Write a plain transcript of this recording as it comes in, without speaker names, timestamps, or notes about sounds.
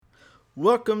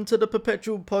Welcome to the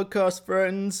Perpetual Podcast,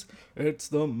 friends. It's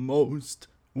the most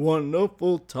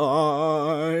wonderful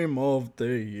time of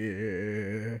the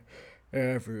year.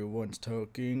 Everyone's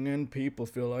talking and people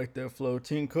feel like they're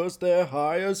floating 'cause they're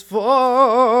high as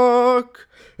fuck.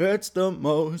 It's the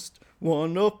most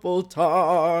wonderful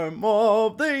time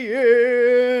of the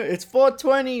year. It's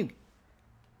 420.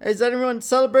 Is anyone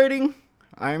celebrating?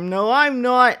 I'm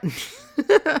not.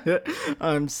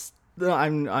 I'm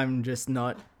just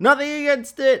not. Nothing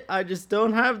against it. I just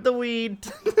don't have the weed.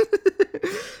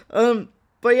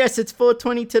 But yes, it's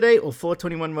 420 today, or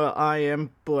 421 where I am.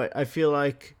 But I feel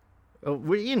like,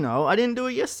 I didn't do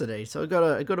it yesterday, so I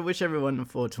gotta wish everyone a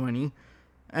 420,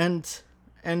 and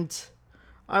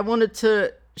I wanted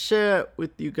to share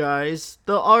with you guys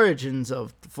the origins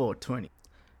of the 420.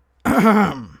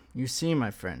 You see,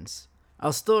 my friends,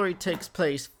 our story takes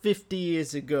place 50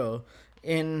 years ago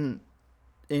in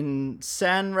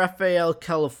San Rafael,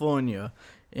 California.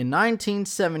 In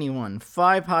 1971,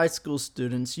 5 high school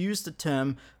students used the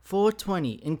term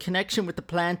 420 in connection with the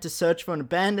plan to search for an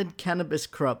abandoned cannabis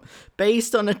crop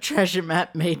based on a treasure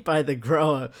map made by the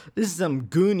grower. This is some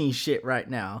Goonie shit right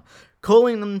now.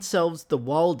 Calling themselves the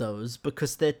Waldos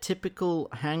because their typical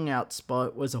hangout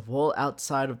spot was a wall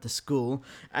outside of the school,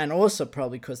 and also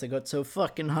probably because they got so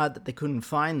fucking hard that they couldn't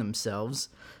find themselves.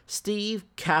 Steve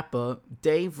Kappa,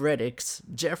 Dave Reddix,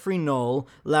 Jeffrey Knoll,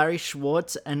 Larry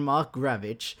Schwartz, and Mark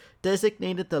Gravich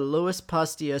designated the Louis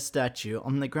Pasteur statue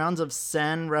on the grounds of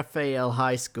San Rafael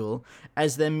High School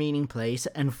as their meeting place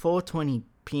and 4:20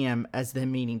 p.m. as their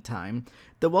meeting time.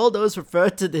 The Waldos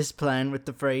referred to this plan with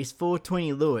the phrase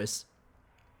 420 Louis.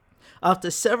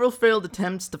 After several failed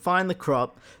attempts to find the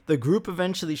crop, the group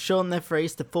eventually shortened their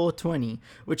phrase to 420,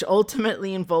 which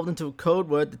ultimately evolved into a code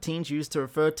word the teens used to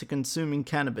refer to consuming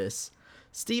cannabis.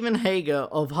 Stephen Hager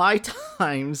of High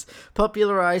Times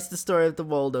popularized the story of the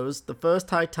Waldos. The first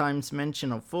High Times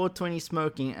mention of 420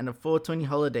 smoking and a 420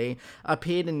 holiday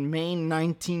appeared in May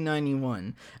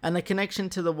 1991, and the connection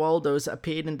to the Waldos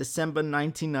appeared in December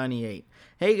 1998.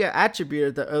 Hager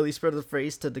attributed the early spread of the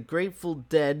phrase to the Grateful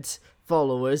Dead's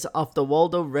followers after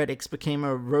Waldo Reddix became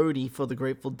a roadie for the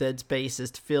Grateful Dead's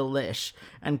bassist Phil Lesh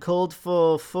and called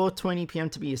for 4:20 p.m.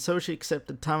 to be a socially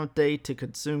accepted time of day to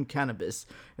consume cannabis.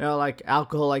 You know, like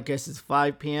alcohol, I guess, is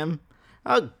 5 p.m.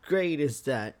 How great is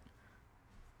that?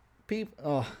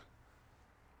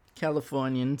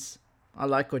 Californians, I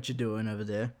like what you're doing over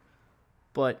there,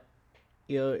 but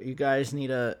you guys need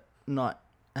to not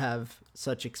have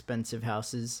such expensive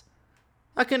houses.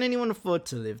 How can anyone afford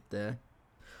to live there?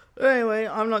 Anyway,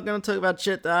 I'm not going to talk about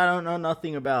shit that I don't know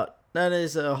nothing about. That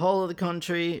is a whole other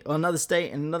country, or another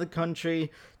state in another country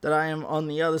that I am on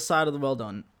the other side of the world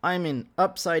on. I'm in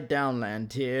upside down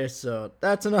land here, so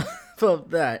that's enough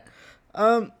of that.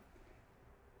 Another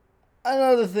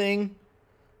thing,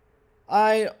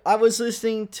 I was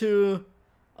listening to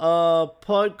a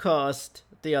podcast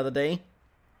the other day,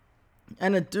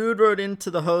 and a dude wrote into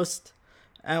the host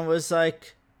and was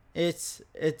like, it's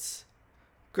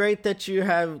great that you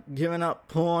have given up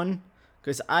porn,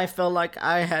 because I felt like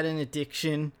I had an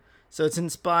addiction. So it's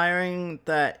inspiring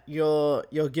that you're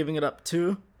giving it up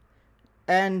too.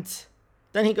 And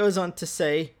then he goes on to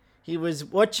say he was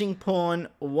watching porn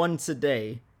once a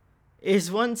day. Is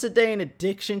once a day an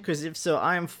addiction? Because if so,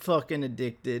 I'm fucking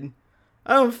addicted.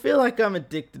 I don't feel like I'm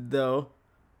addicted though.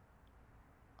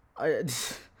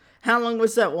 How long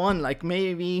was that one? Like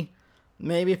maybe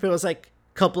if it was like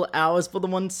couple hours for the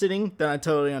one sitting, then I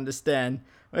totally understand.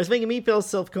 But it's making me feel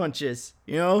self-conscious,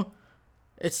 you know?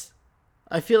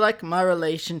 I feel like my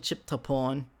relationship to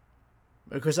porn,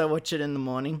 because I watch it in the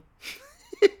morning,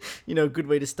 good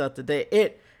way to start the day.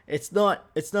 It's not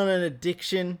an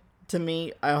addiction to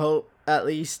me, I hope, at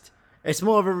least. It's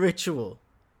more of a ritual.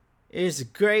 It's a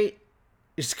great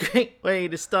way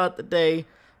to start the day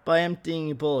by emptying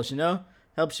your balls,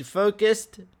 Helps you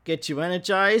focused, gets you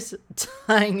energized,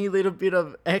 tiny little bit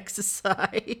of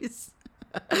exercise,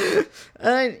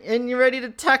 and you're ready to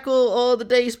tackle all the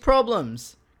day's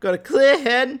problems. Got a clear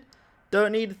head,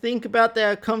 don't need to think about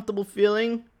that uncomfortable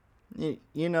feeling.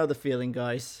 You know the feeling,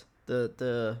 guys.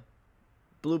 The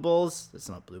blue balls. It's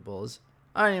not blue balls.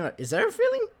 I don't even know. Is there a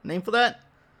feeling? Name for that?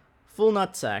 Full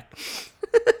nutsack.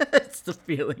 It's the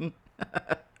feeling.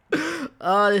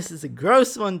 Oh, this is a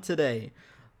gross one today.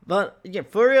 But, yeah,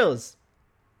 for reals,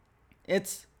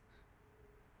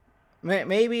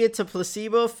 maybe it's a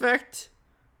placebo effect,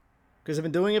 because I've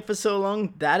been doing it for so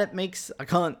long that I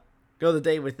can't go the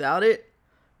day without it,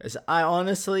 as I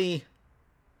honestly,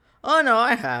 oh no,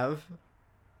 I've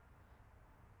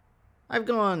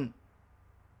gone,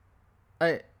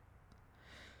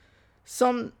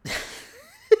 some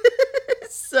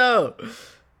So,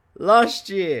 last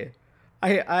year,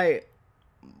 I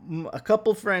a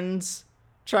couple friends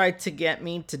tried to get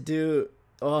me to do.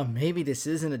 Oh, maybe this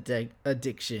is an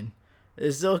addiction.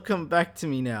 It's all come back to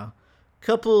me now.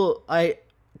 Couple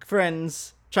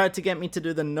friends tried to get me to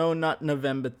do the No Nut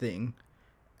November thing,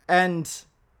 and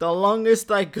the longest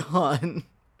I got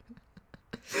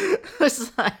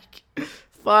was like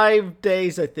 5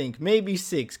 days, I think, maybe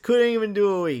 6. Couldn't even do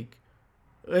a week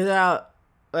without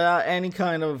any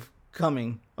kind of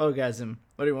coming orgasm.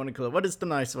 What do you want to call it? What is the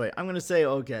nice way? I'm gonna say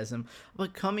orgasm,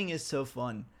 but coming is so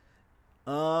fun.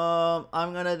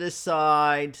 I'm gonna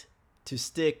decide to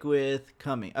stick with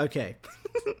coming. Okay.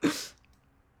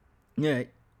 Yeah,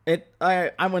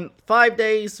 I went 5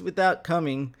 days without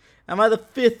coming, and by the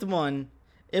 5th one,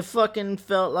 it fucking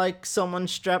felt like someone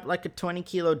strapped like a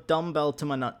 20-kilo dumbbell to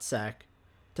my nutsack.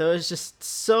 So it was just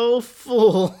so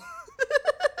full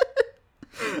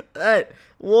that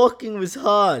walking was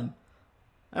hard.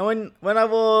 And when I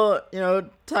wore,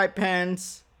 tight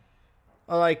pants,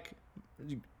 or like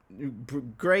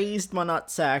grazed my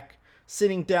nutsack,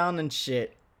 sitting down and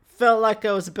shit, felt like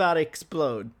I was about to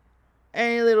explode.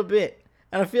 Any little bit.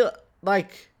 And I feel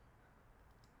like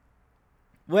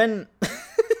when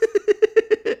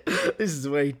this is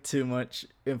way too much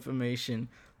information,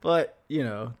 but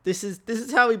this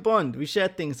is how we bond. We share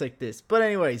things like this. But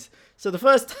anyways, so the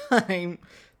first time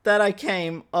that I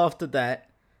came after that,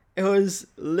 it was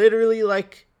literally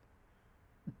like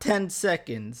 10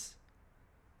 seconds.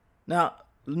 Now,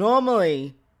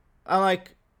 normally I'm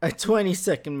like a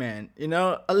 20-second man,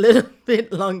 a little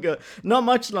bit longer, not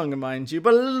much longer, mind you,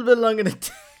 but a little bit longer than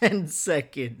 10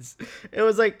 seconds. It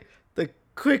was like the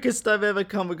quickest I've ever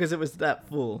come because it was that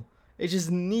full. It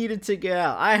just needed to get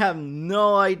out. I have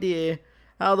no idea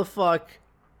how the fuck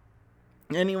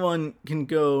anyone can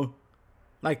go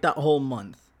like that whole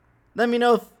month. Let me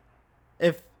know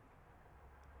if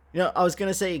I was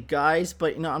gonna say guys,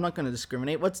 but I'm not gonna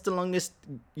discriminate. What's the longest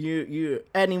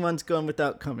anyone's gone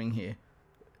without coming here?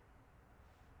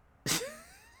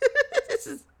 This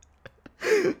is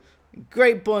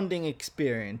great bonding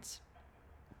experience.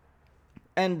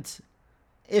 And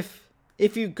if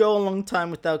you go a long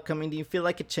time without coming, do you feel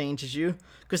like it changes you?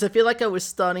 Because I feel like I was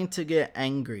starting to get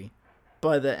angry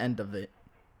by the end of it.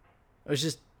 I was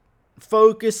just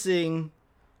focusing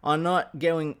on not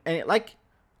going any, like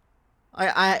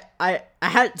I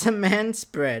had to man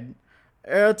spread,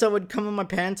 or else I would come in my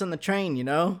pants on the train.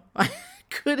 I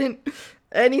couldn't.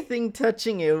 Anything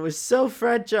touching it was so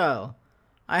fragile.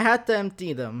 I had to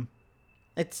empty them.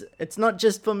 It's not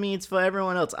just for me, it's for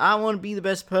everyone else. I want to be the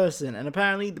best person, and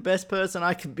apparently the best person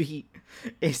I can be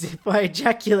is if I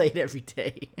ejaculate every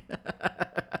day.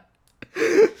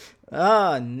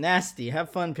 Ah, nasty.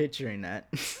 Have fun picturing that.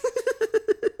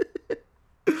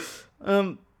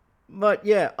 But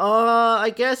yeah,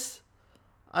 I guess,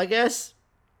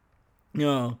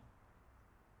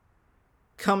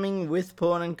 coming with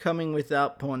porn and coming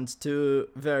without porn's two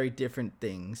very different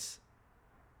things.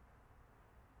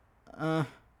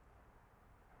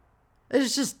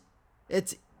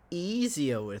 It's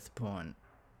easier with porn.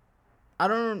 I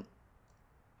don't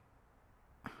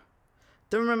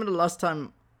remember the last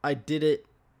time I did it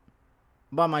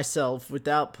by myself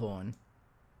without porn.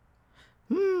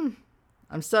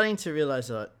 I'm starting to realize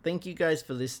that. Thank you guys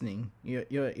for listening.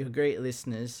 You're great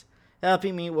listeners,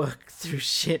 helping me work through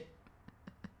shit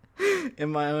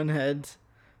in my own head,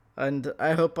 and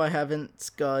I hope I haven't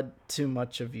scarred too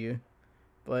much of you.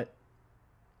 But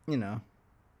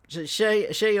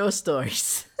share your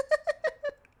stories.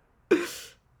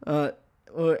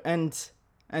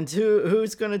 And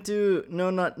who's gonna do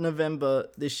No Nut November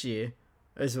this year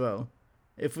as well?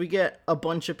 If we get a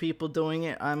bunch of people doing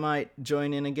it, I might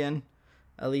join in again.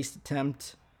 At least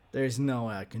attempt. There's no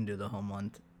way I can do the whole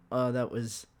month. Oh, that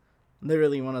was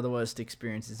literally one of the worst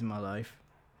experiences in my life.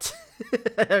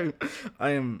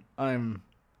 I'm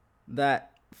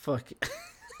that fucking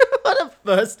what a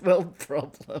first world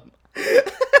problem.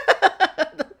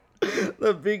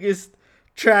 The biggest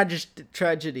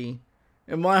tragedy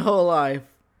in my whole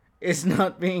life is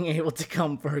not being able to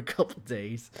come for a couple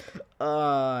days.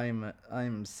 I'm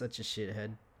such a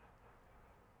shithead.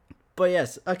 But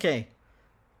yes, okay.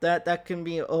 That can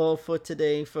be all for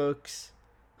today, folks.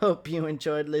 Hope you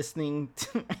enjoyed listening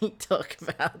to me talk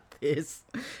about this.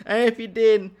 And if you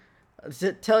did,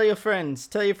 tell your friends.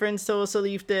 Tell your friends to also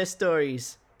leave their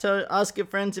stories. Ask your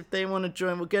friends if they want to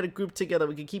join. We'll get a group together.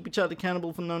 We can keep each other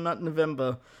accountable for No Nut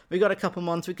November. We got a couple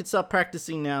months. We could start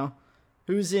practicing now.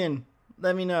 Who's in?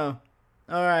 Let me know.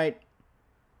 Alright.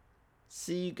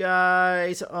 See you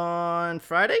guys on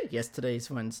Friday? Yes,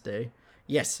 today's Wednesday.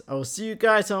 yes, I will see you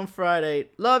guys on Friday.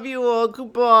 Love you all.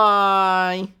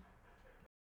 Goodbye.